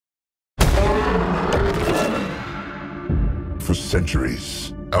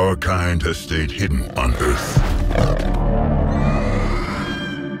centuries, our kind has stayed hidden on Earth.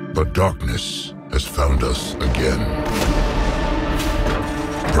 But darkness has found us again.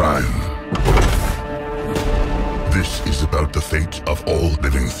 Prime. This is about the fate of all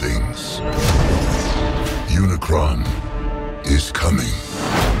living things. Unicron is coming.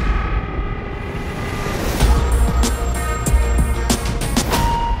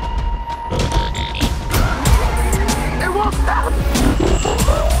 It won't stop!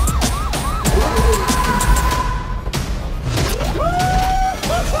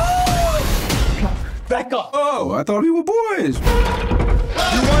 Back up! Oh, I thought we were boys.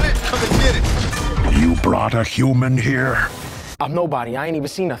 You want it? Come and get it! You brought a human here? I'm nobody. I ain't even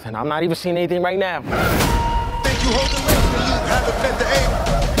seen nothing. I'm not even seeing anything right now. Think you hold the list when you haven't fed the aim?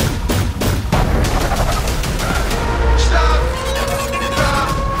 Stop!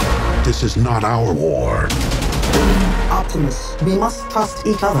 This is not our war. Optimus, we must trust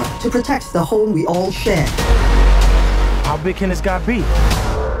each other to protect the home we all share. How big can this guy be?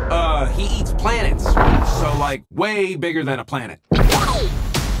 He eats planets. So, like, way bigger than a planet.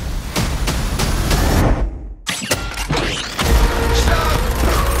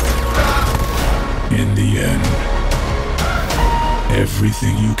 In the end,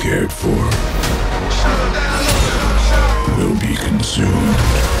 everything you cared for will be consumed.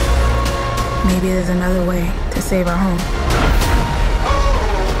 Maybe there's another way to save our home.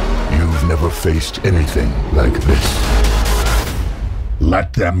 You've never faced anything like this.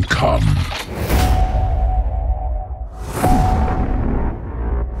 Let them come.